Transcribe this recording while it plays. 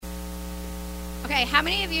Okay, how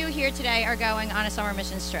many of you here today are going on a summer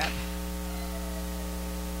missions trip?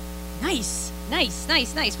 Nice, nice,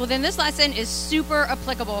 nice, nice. Well, then this lesson is super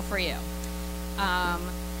applicable for you.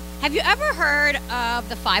 Have you ever heard of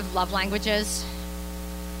the 5 love languages?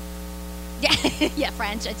 Yeah, yeah,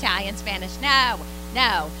 French, Italian, Spanish.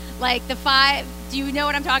 No. Like the 5, do you know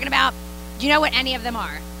what I'm talking about? Do you know what any of them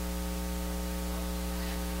are?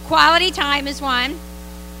 Quality time is one.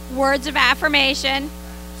 Words of affirmation,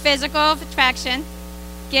 physical affection,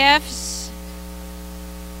 gifts.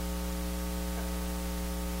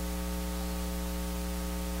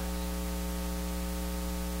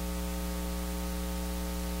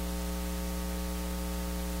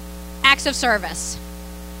 Acts of service.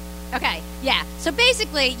 Okay, yeah. So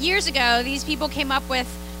basically, years ago, these people came up with,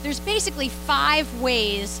 there's basically 5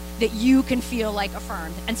 ways that you can feel like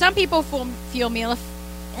affirmed. And some people feel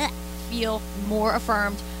more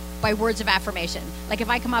affirmed by words of affirmation. Like if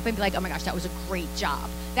I come up and be like, oh my gosh, that was a great job.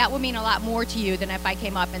 That would mean a lot more to you than if I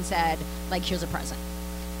came up and said, like, here's a present.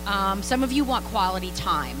 Some of you want quality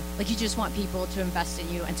time. Like you just want people to invest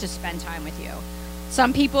in you and to spend time with you.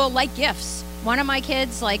 Some people like gifts. One of my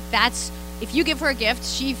kids, like if you give her a gift,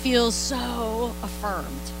 she feels so affirmed.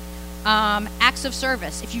 Acts of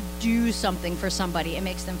service. If you do something for somebody, it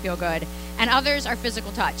makes them feel good. And others are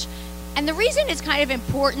physical touch. And the reason it's kind of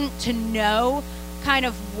important to know kind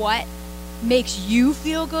of what makes you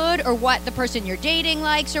feel good or what the person you're dating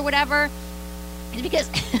likes or whatever is because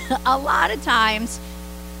a lot of times,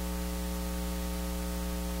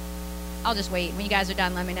 I'll just wait. When you guys are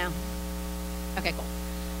done, let me know. Okay, cool.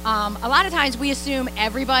 A lot of times we assume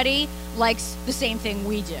everybody likes the same thing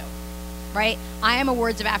we do, right? I am a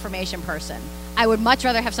words of affirmation person. I would much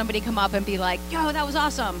rather have somebody come up and be like, yo, that was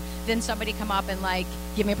awesome, than somebody come up and like,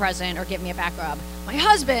 give me a present or give me a back rub. My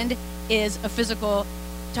husband is a physical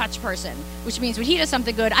touch person, which means when he does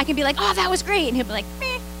something good, I can be like, oh, that was great. And he'll be like,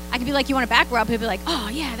 meh. I can be like, you want a back rub? He'll be like, oh,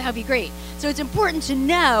 yeah, that would be great. So it's important to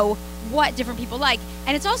know what different people like.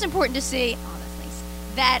 And it's also important to see, oh, that's nice,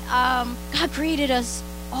 that God created us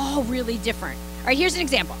all really different. All right, here's an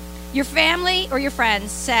example. Your family or your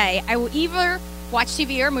friends say, I will either watch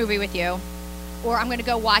TV or a movie with you, or I'm going to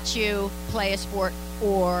go watch you play a sport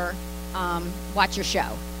or watch your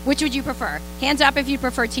show. Which would you prefer? Hands up if you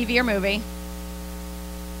prefer TV or movie.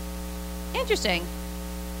 Interesting.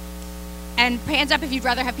 And hands up if you'd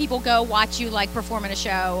rather have people go watch you like perform in a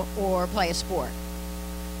show or play a sport.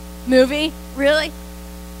 Movie? Really?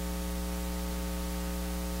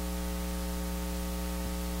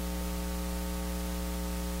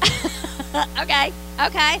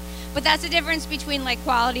 Okay. But that's the difference between like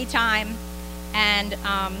quality time and,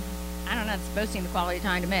 I don't know, it's boasting the quality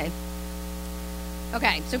time to me.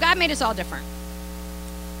 Okay, so God made us all different.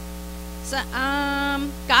 So,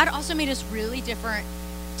 God also made us really different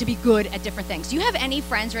to be good at different things. Do you have any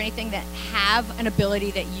friends or anything that have an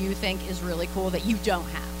ability that you think is really cool that you don't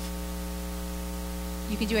have?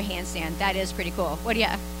 You can do a handstand. That is pretty cool. What do you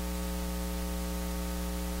have?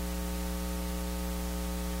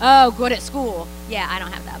 Oh, good at school. Yeah, I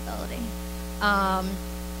don't have that ability.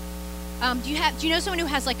 Do you know someone who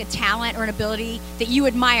has like a talent or an ability that you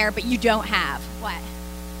admire but you don't have? What?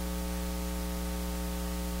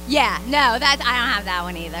 Yeah, no, I don't have that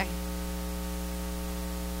one either.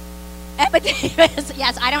 Emma Davis.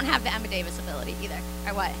 Yes, I don't have the Emma Davis ability either.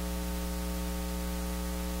 Or what?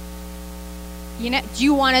 You know, do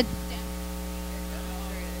you want to?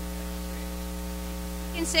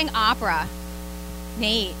 You can sing opera.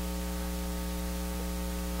 Nate.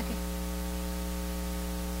 Okay.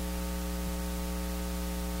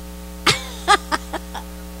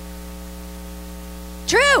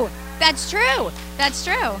 True. That's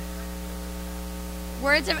true.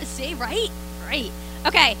 Words of, see, right.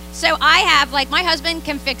 Okay, so I have, like, my husband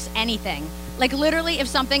can fix anything. Like, literally, if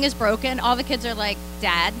something is broken, all the kids are like,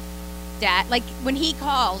 Dad. Like, when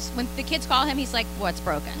the kids call him, he's like, what's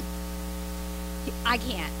broken? I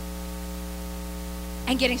can't.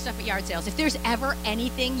 And getting stuff at yard sales. If there's ever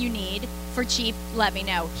anything you need for cheap, let me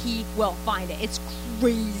know. He will find it. It's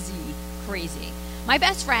crazy. My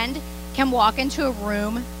best friend can walk into a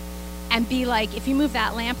room and be like, if you move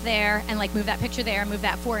that lamp there and like move that picture there and move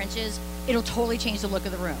that 4 inches, it'll totally change the look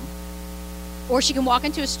of the room. Or she can walk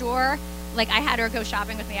into a store. Like I had her go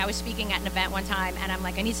shopping with me. I was speaking at an event one time and I'm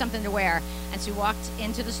like, I need something to wear. And she walked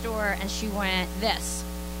into the store and she went, this.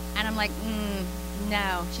 And I'm like,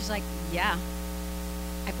 no. She's like, yeah.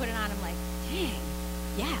 I put it on, I'm like, dang,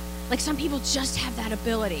 yeah. Like some people just have that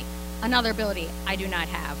ability. Another ability I do not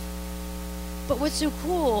have. But what's so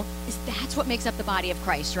cool is that's what makes up the body of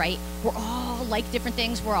Christ, right? We're all like different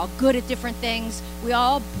things. We're all good at different things. We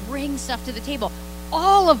all bring stuff to the table.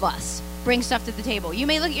 All of us bring stuff to the table. You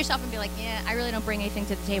may look at yourself and be like, yeah, I really don't bring anything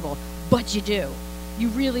to the table. But you do. You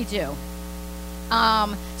really do.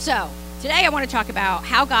 So today I want to talk about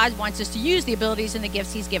how God wants us to use the abilities and the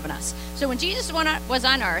gifts he's given us. So when Jesus was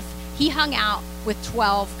on earth, he hung out with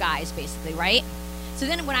 12 guys, basically, right? So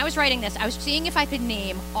then when I was writing this, I was seeing if I could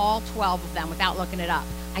name all 12 of them without looking it up.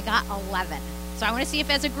 I got 11. So I want to see if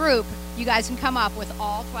as a group, you guys can come up with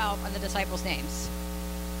all 12 of the disciples' names.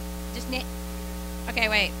 Just name. Okay,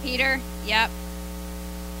 wait. Peter. Yep.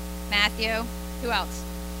 Matthew. Who else?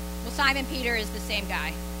 Well, Simon Peter is the same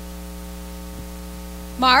guy.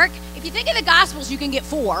 Mark. If you think of the Gospels, you can get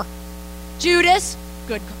 4. Judas.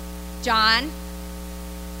 Good. John.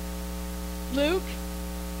 Luke.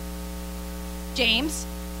 James.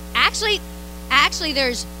 Actually,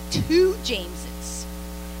 there's 2 Jameses.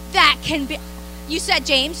 That can be. You said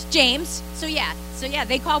James. So yeah,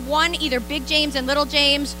 they called one either Big James and Little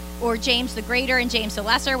James, or James the Greater and James the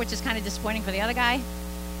Lesser, which is kind of disappointing for the other guy.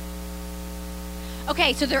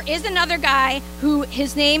 Okay, so there is another guy who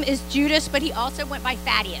his name is Judas, but he also went by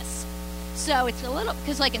Thaddeus. So it's a little,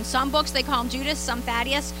 because like in some books they call him Judas, some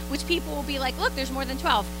Thaddeus, which people will be like, look, there's more than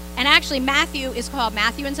 12. And actually Matthew is called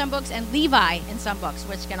Matthew in some books and Levi in some books,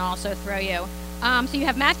 which can also throw you. So you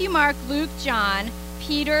have Matthew, Mark, Luke, John,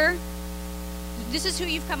 Peter. This is who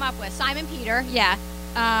you've come up with. Simon Peter, yeah.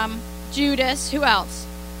 Judas, who else?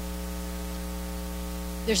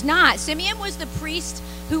 There's not. Simeon was the priest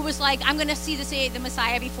who was like, I'm going to see the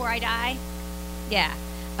Messiah before I die. Yeah.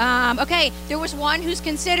 Okay, there was one who's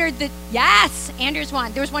considered yes, Andrew's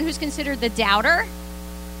one. There was one who's considered the doubter.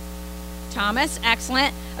 Thomas,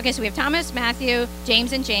 excellent. Okay, so we have Thomas, Matthew,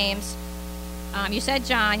 James, and James. You said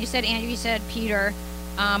John, you said Andrew, you said Peter.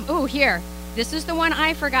 Here. This is the one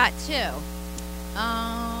I forgot too.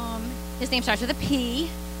 His name starts with a P.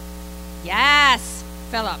 Yes,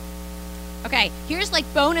 Philip. Okay, here's like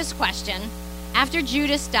bonus question. After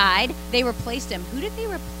Judas died, they replaced him. Who did they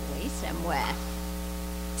replace him with?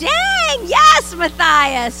 Dang, yes,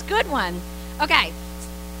 Matthias. Good one. Okay.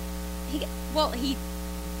 He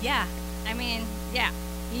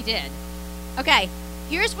did. Okay,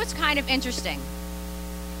 here's what's kind of interesting.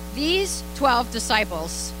 These 12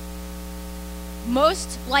 disciples,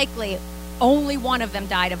 most likely, only one of them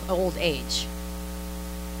died of old age.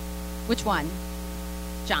 Which one?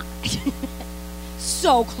 John.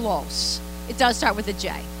 So close. It does start with a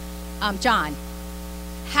J. John.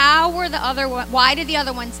 Why did the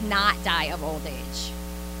other ones not die of old age?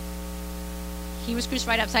 He was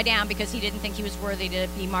crucified upside down because he didn't think he was worthy to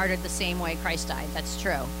be martyred the same way Christ died. That's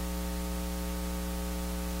true.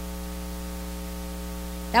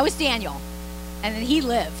 That was Daniel. And then he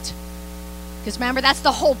lived. Because remember, that's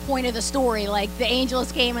the whole point of the story. Like, the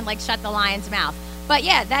angels came and, like, shut the lion's mouth. But,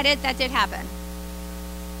 yeah, that did happen.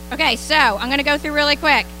 Okay, so I'm going to go through really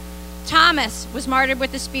quick. Thomas was martyred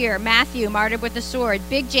with the spear. Matthew martyred with the sword.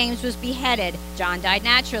 Big James was beheaded. John died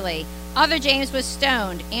naturally. Other James was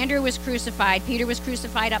stoned. Andrew was crucified. Peter was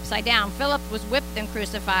crucified upside down. Philip was whipped and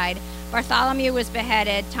crucified. Bartholomew was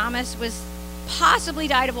beheaded. Thomas was possibly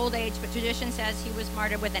died of old age, but tradition says he was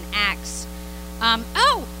martyred with an axe.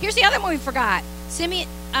 Here's the other one we forgot. Simon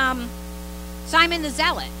the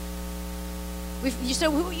Zealot.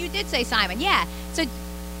 You did say Simon. Yeah. So,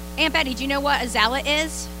 Aunt Betty, do you know what a zealot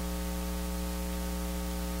is?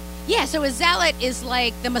 Yeah, so a zealot is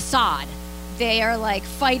like the Mossad. They are like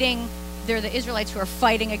fighting. They're the Israelites who are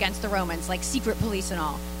fighting against the Romans, like secret police and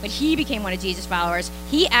all. But he became one of Jesus' followers.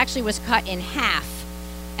 He actually was cut in half.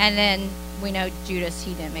 And then we know Judas,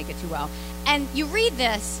 he didn't make it too well. And you read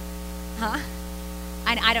this, huh?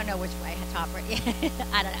 I don't know which way, top right.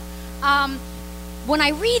 I don't know. When I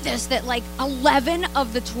read this, that like 11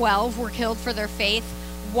 of the 12 were killed for their faith,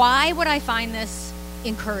 why would I find this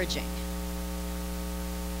encouraging?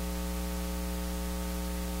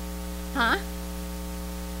 Huh?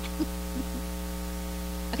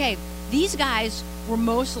 Okay, these guys were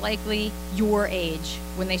most likely your age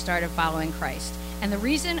when they started following Christ. And the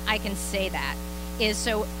reason I can say that is,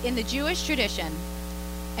 so in the Jewish tradition,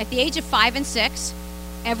 at the age of 5 and 6,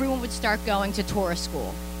 everyone would start going to Torah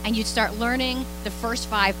school. And you'd start learning the first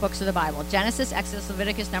 5 books of the Bible: Genesis, Exodus,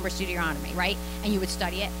 Leviticus, Numbers, Deuteronomy, right? And you would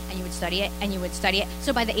study it, and you would study it, and you would study it.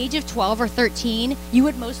 So by the age of 12 or 13, you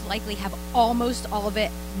would most likely have almost all of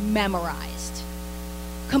it memorized.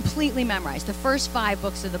 Completely memorized. The first 5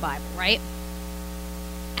 books of the Bible, right?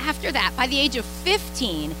 After that, by the age of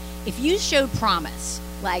 15, if you showed promise,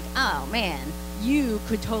 like, oh man, you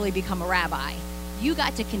could totally become a rabbi, you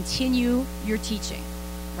got to continue your teaching,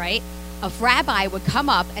 right? A rabbi would come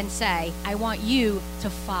up and say, I want you to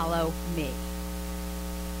follow me.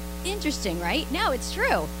 Interesting, right? No, it's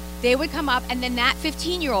true. They would come up, and then that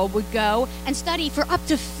 15-year-old would go and study for up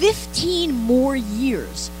to 15 more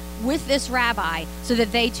years with this rabbi so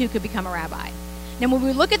that they too could become a rabbi. Now, when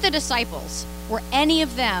we look at the disciples, were any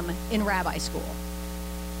of them in rabbi school?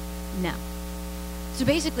 No. So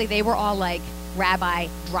basically, they were all like rabbi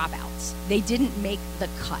dropouts. They didn't make the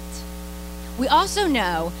cut. We also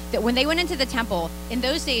know that when they went into the temple, in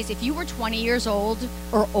those days, if you were 20 years old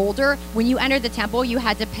or older, when you entered the temple, you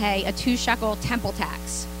had to pay a 2-shekel temple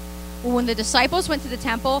tax. Well, when the disciples went to the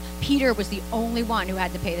temple, Peter was the only one who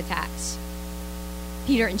had to pay the tax.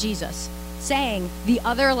 Peter and Jesus, saying the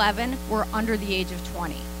other 11 were under the age of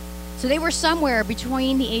 20. So they were somewhere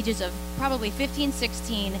between the ages of probably 15,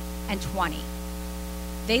 16, and 20.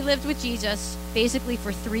 They lived with Jesus basically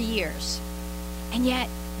for 3 years. And yet,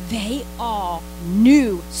 they all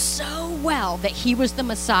knew so well that he was the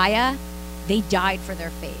Messiah, they died for their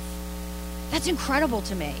faith. That's incredible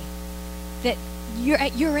to me. That you're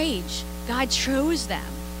at your age, God chose them.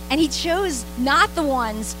 And he chose not the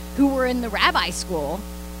ones who were in the rabbi school.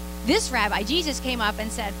 This rabbi, Jesus, came up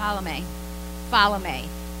and said, follow me, follow me.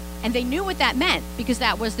 And they knew what that meant because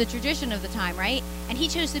that was the tradition of the time, right? And he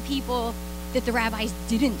chose the people that the rabbis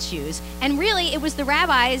didn't choose. And really, it was the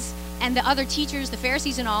rabbis and the other teachers, the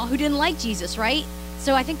Pharisees and all, who didn't like Jesus, right?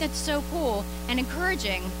 So I think that's so cool and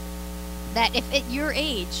encouraging that if at your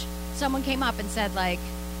age, someone came up and said, like,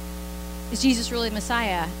 is Jesus really the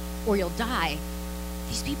Messiah or you'll die?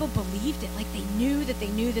 These people believed it. Like, they knew that they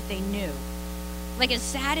knew that they knew. Like, as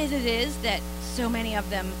sad as it is that so many of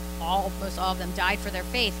them, almost all of them, died for their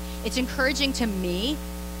faith, it's encouraging to me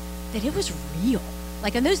that it was real.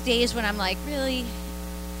 Like, in those days when I'm like, really,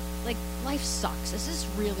 like, life sucks. Is this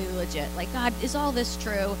really legit? Like, God, is all this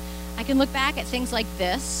true? I can look back at things like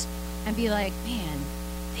this and be like, man,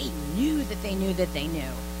 they knew that they knew that they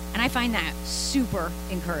knew. And I find that super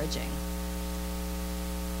encouraging.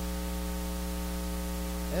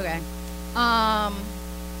 Okay.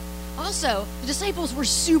 Also, the disciples were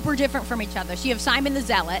super different from each other. So you have Simon the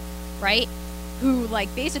Zealot, right? Who,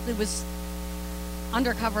 like, basically was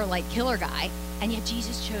undercover, like, killer guy. And yet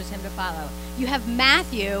Jesus chose him to follow. You have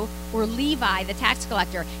Matthew, or Levi, the tax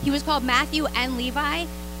collector. He was called Matthew and Levi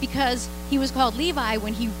because he was called Levi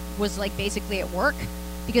when he was, like, basically at work.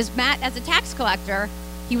 Because Matt, as a tax collector,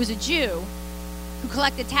 he was a Jew who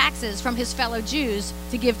collected taxes from his fellow Jews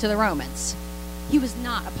to give to the Romans. He was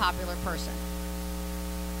not a popular person.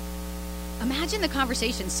 Imagine the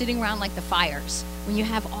conversation sitting around like the fires when you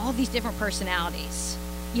have all these different personalities.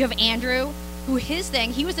 You have Andrew, who his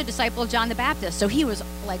thing, he was a disciple of John the Baptist, so he was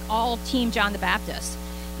like all team John the Baptist.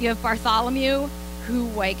 You have Bartholomew, who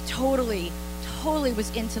like totally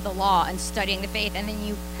was into the law and studying the faith. And then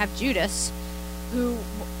you have Judas, who,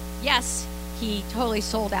 yes, he totally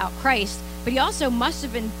sold out Christ, but he also must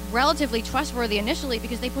have been relatively trustworthy initially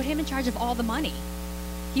because they put him in charge of all the money.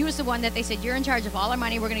 He was the one that they said, you're in charge of all our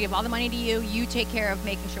money, we're going to give all the money to you, you take care of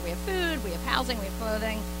making sure we have food, we have housing, we have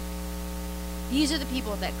clothing. These are the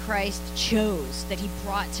people that Christ chose, that he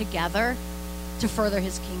brought together to further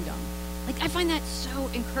his kingdom. Like, I find that so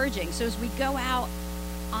encouraging. So as we go out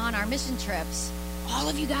on our mission trips, all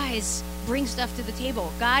of you guys bring stuff to the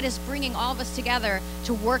table. God is bringing all of us together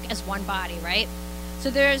to work as one body, right? So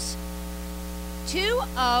there's 2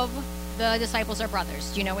 of the disciples are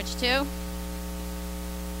brothers. Do you know which 2?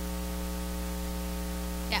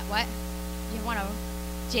 Yeah, what? You have one of them.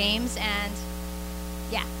 James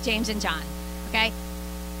and John. Okay?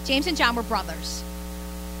 James and John were brothers.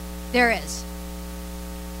 There is.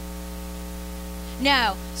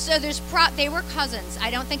 No. So they were cousins.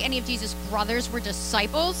 I don't think any of Jesus' brothers were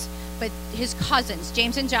disciples, but his cousins.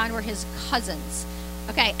 James and John were his cousins.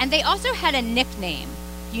 Okay, and they also had a nickname.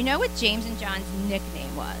 Do you know what James and John's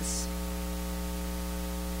nickname was?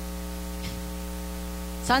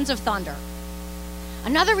 Sons of Thunder.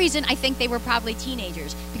 Another reason I think they were probably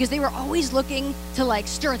teenagers, because they were always looking to like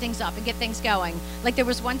stir things up and get things going. Like there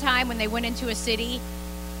was one time when they went into a city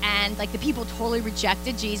and like the people totally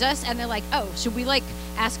rejected Jesus and they're like, oh, should we like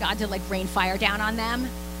ask God to like rain fire down on them?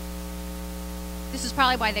 This is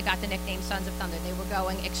probably why they got the nickname Sons of Thunder. They were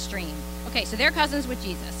going extreme. Okay, so they're cousins with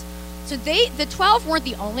Jesus. So the 12 weren't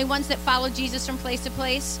the only ones that followed Jesus from place to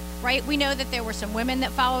place, right? We know that there were some women that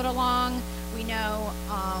followed along. We know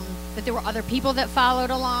that there were other people that followed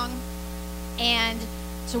along. And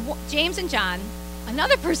so James and John,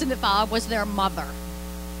 another person that followed was their mother,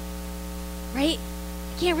 right?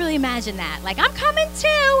 I can't really imagine that. Like, I'm coming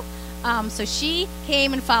too. So she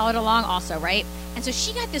came and followed along also, right? And so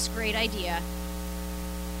she got this great idea.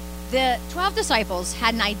 The 12 disciples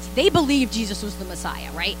had an idea. They believed Jesus was the Messiah,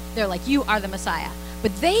 right? They're like, you are the Messiah.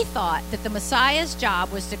 But they thought that the Messiah's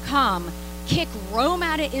job was to come kick Rome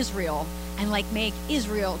out of Israel and like make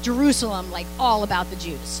Israel, Jerusalem, like all about the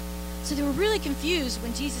Jews. So they were really confused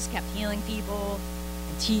when Jesus kept healing people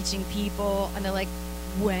and teaching people. And they're like,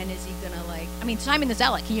 when is he gonna Simon the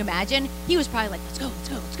Zealot, can you imagine? He was probably like, let's go, let's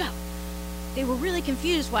go, let's go. They were really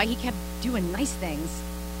confused why he kept doing nice things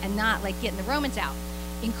and not like getting the Romans out,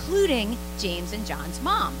 including James and John's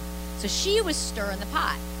mom. So she was stirring the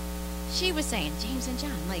pot. She was saying, James and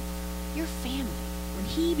John, like, your family, when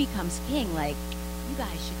he becomes king, like, you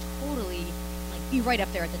guys should totally like be right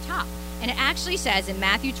up there at the top. And it actually says in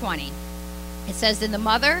Matthew 20, it says, then the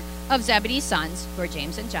mother of Zebedee's sons, who are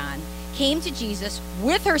James and John, came to Jesus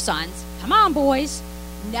with her sons, come on boys,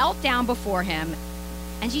 knelt down before him,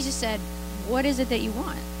 and Jesus said, what is it that you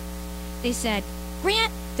want? They said,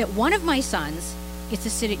 grant that one of my sons gets to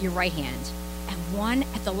sit at your right hand and one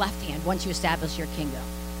at the left hand once you establish your kingdom.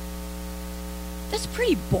 That's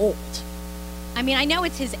pretty bold. I mean, I know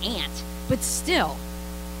it's his aunt, but still,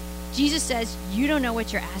 Jesus says, you don't know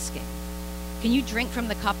what you're asking. Can you drink from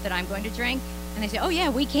the cup that I'm going to drink? And they say, oh yeah,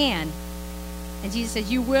 we can. And Jesus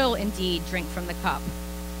says, you will indeed drink from the cup.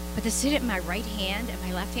 But to sit at my right hand and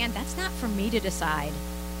my left hand, that's not for me to decide.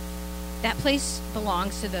 That place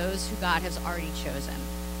belongs to those who God has already chosen.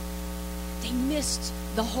 They missed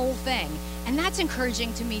the whole thing. And that's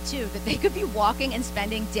encouraging to me too, that they could be walking and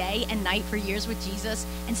spending day and night for years with Jesus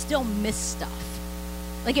and still miss stuff.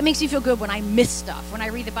 Like, it makes me feel good when I miss stuff. When I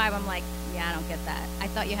read the Bible, I'm like, yeah, I don't get that. I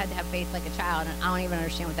thought you had to have faith like a child, and I don't even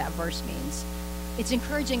understand what that verse means. It's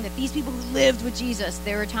encouraging that these people who lived with Jesus,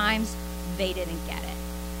 there were times they didn't get it.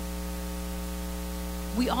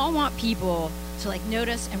 We all want people to like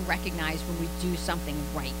notice and recognize when we do something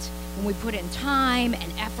right. When we put in time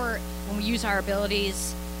and effort, when we use our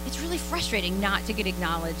abilities. It's really frustrating not to get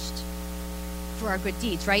acknowledged for our good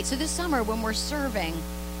deeds, right? So this summer when we're serving,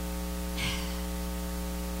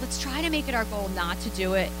 let's try to make it our goal not to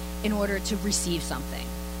do it in order to receive something.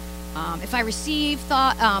 If I receive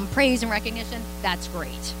praise and recognition, that's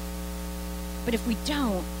great. But if we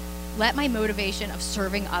don't, let my motivation of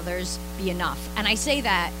serving others be enough. And I say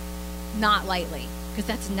that not lightly, because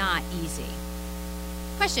that's not easy.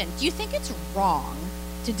 Question, do you think it's wrong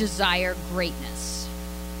to desire greatness?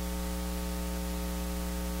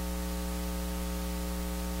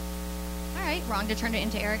 All right, wrong to turn it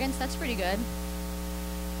into arrogance. That's pretty good.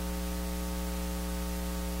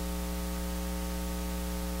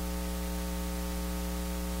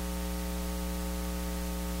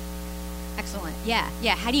 Excellent. Yeah.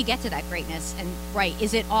 How do you get to that greatness? And right,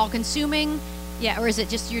 is it all consuming? Yeah, or is it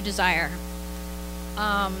just your desire?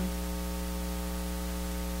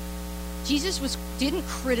 Jesus didn't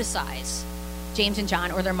criticize James and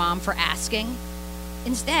John or their mom for asking.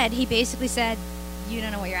 Instead, he basically said, you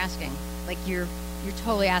don't know what you're asking. Like you're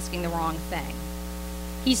totally asking the wrong thing.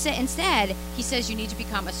 He says you need to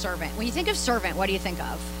become a servant. When you think of servant, what do you think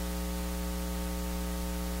of?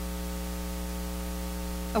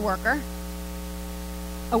 A worker?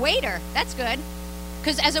 A waiter. That's good.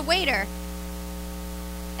 Because as a waiter,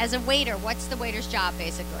 what's the waiter's job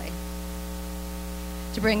basically?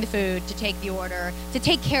 To bring the food, to take the order, to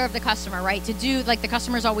take care of the customer, right? To do like the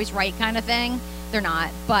customer's always right kind of thing. They're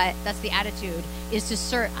not, but that's the attitude, is to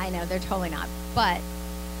serve. I know, they're totally not. But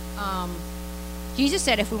Jesus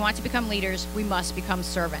said if we want to become leaders, we must become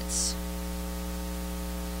servants.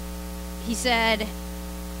 He said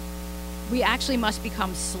we actually must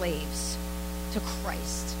become slaves to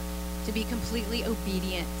Christ, to be completely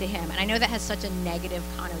obedient to him. And I know that has such a negative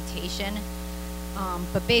connotation,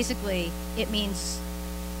 but basically it means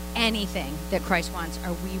anything that Christ wants,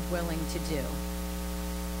 are we willing to do?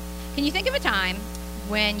 Can you think of a time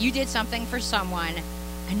when you did something for someone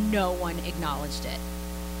and no one acknowledged it?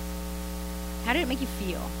 How did it make you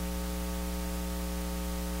feel?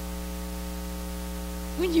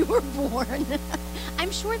 When you were born.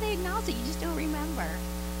 I'm sure they acknowledged it, you just don't remember.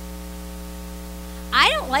 I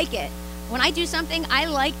don't like it. When I do something, I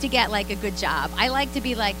like to get like a good job. I like to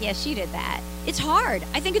be like, yeah, she did that. It's hard.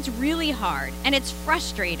 I think it's really hard, and it's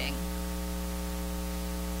frustrating.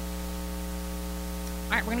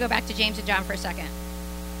 All right, we're going to go back to James and John for a second.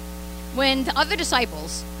 When the other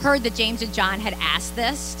disciples heard that James and John had asked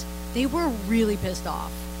this, they were really pissed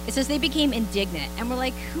off. It says they became indignant and were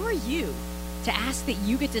like, who are you to ask that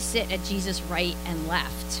you get to sit at Jesus' right and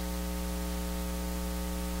left?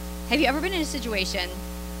 Have you ever been in a situation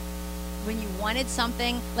when you wanted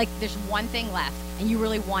something, like there's one thing left and you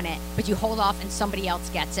really want it, but you hold off and somebody else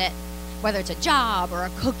gets it? Whether it's a job or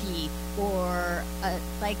a cookie or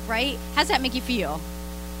right? How's that make you feel?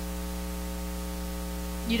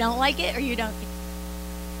 You don't like it, or you don't?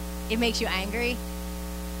 It makes you angry?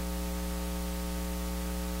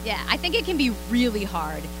 Yeah, I think it can be really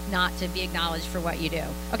hard not to be acknowledged for what you do.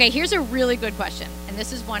 Okay, here's a really good question. And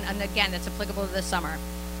this is one, and again, that's applicable to this summer.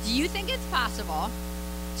 Do you think it's possible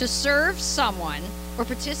to serve someone or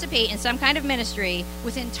participate in some kind of ministry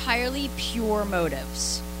with entirely pure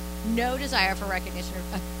motives? No desire for recognition,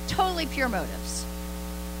 or totally pure motives.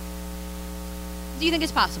 Do you think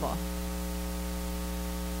it's possible?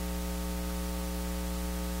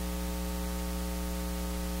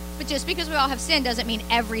 But just because we all have sin doesn't mean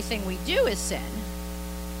everything we do is sin.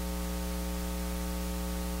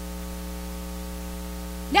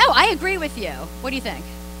 No, I agree with you. What do you think?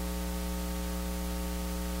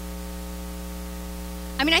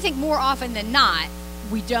 I mean, I think more often than not,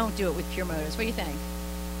 we don't do it with pure motives. What do you think?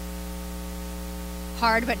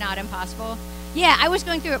 Hard but not impossible? Yeah, I was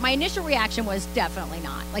going through it. My initial reaction was definitely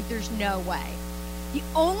not. Like, there's no way. The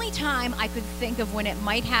only time I could think of when it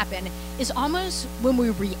might happen is almost when we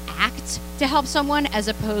react to help someone as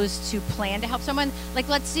opposed to plan to help someone. Like,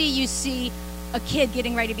 let's say you see a kid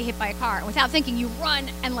getting ready to be hit by a car, and without thinking, you run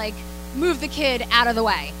and, like, move the kid out of the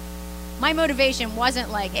way. My motivation wasn't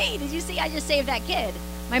like, hey, did you see I just saved that kid?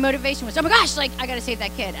 My motivation was, oh my gosh, like, I gotta save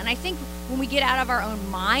that kid. And I think when we get out of our own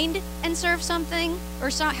mind and serve something or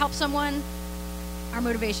help someone, our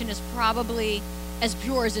motivation is probably as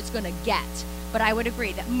pure as it's gonna get. But I would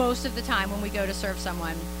agree that most of the time when we go to serve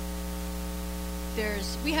someone,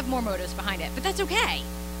 we have more motives behind it, but that's okay.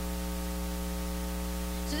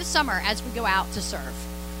 So this summer, as we go out to serve,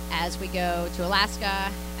 as we go to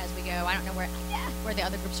Alaska, as we go, I don't know where the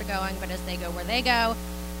other groups are going, but as they go where they go,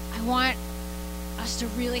 I want us to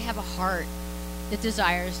really have a heart that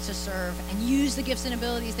desires to serve and use the gifts and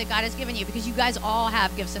abilities that God has given you, because you guys all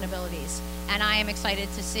have gifts and abilities. And I am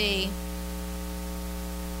excited to see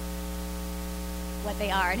what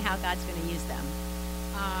they are and how God's going to use them.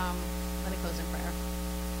 Let me close in prayer.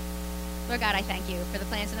 Lord God, I thank you for the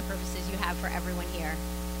plans and the purposes you have for everyone here.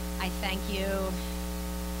 I thank you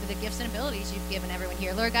for the gifts and abilities you've given everyone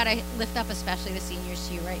here. Lord God, I lift up especially the seniors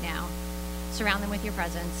to you right now. Surround them with your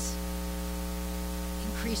presence.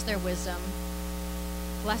 Increase their wisdom.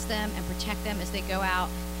 Bless them and protect them as they go out.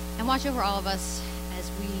 And watch over all of us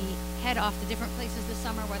as we head off to different places this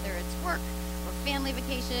summer, whether it's work or family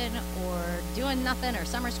vacation or doing nothing or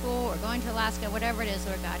summer school or going to Alaska, whatever it is,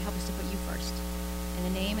 Lord God, help us to put you first.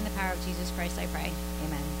 In the name and the power of Jesus Christ, I pray.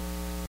 Amen.